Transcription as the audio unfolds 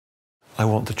I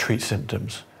want to treat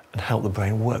symptoms and help the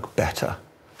brain work better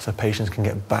so patients can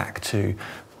get back to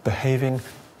behaving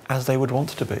as they would want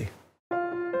to be.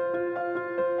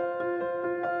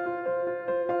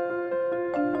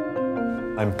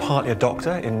 I'm partly a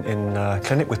doctor in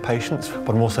clinic with patients, but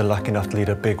I'm also lucky enough to lead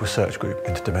a big research group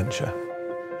into dementia.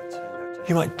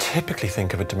 You might typically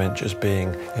think of a dementia as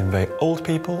being in very old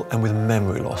people and with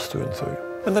memory loss through and through.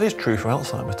 And that is true for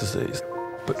Alzheimer's disease.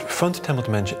 But frontotemporal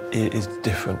dementia is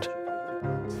different.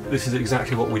 This is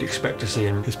exactly what we'd expect to see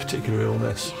in this particular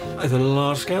illness. At a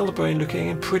large scale, the brain looking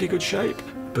in pretty good shape,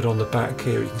 but on the back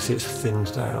here you can see it's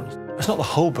thinned down. It's not the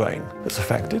whole brain that's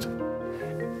affected.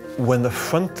 When the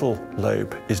frontal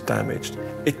lobe is damaged,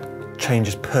 it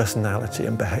changes personality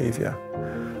and behaviour.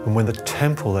 And when the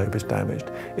temporal lobe is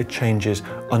damaged, it changes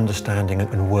understanding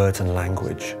and words and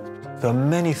language. There are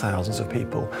many thousands of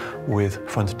people with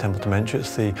frontotemporal dementia.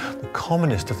 It's the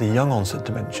commonest of the young onset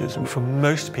dementias, and for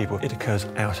most people it occurs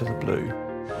out of the blue.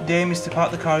 The aim is to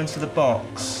park the car into the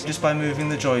box just by moving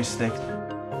the joystick.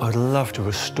 I'd love to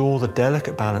restore the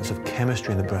delicate balance of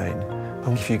chemistry in the brain,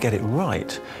 and if you get it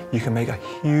right, you can make a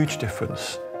huge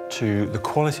difference to the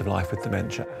quality of life with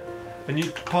dementia. And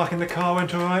you parking the car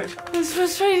went all right? It's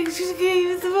frustrating because you get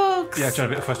in the box. Yeah,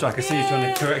 trying a bit frustrated. I can see you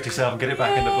trying to correct yourself and get it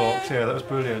back in the box. Yeah, that was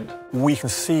brilliant. We can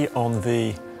see on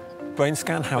the brain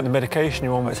scan how the medication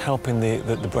you're on is helping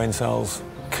the brain cells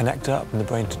connect up and the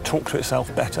brain to talk to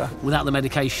itself better. Without the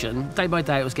medication, day by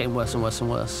day it was getting worse and worse and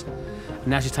worse. And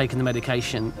now she's taking the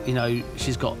medication, you know,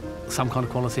 she's got some kind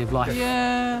of quality of life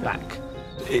back.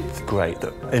 It's great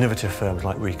that innovative firms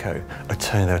like Ricoh are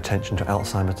turning their attention to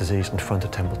Alzheimer's disease and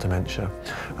frontotemporal dementia.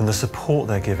 And the support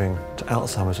they're giving to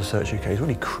Alzheimer's Research UK is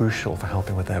really crucial for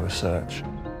helping with their research.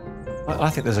 I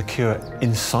think there's a cure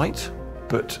in sight,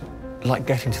 but like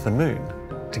getting to the moon,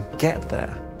 to get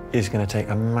there is going to take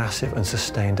a massive and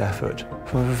sustained effort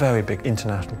from a very big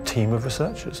international team of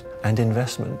researchers and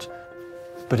investment.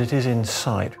 But it is in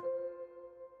sight.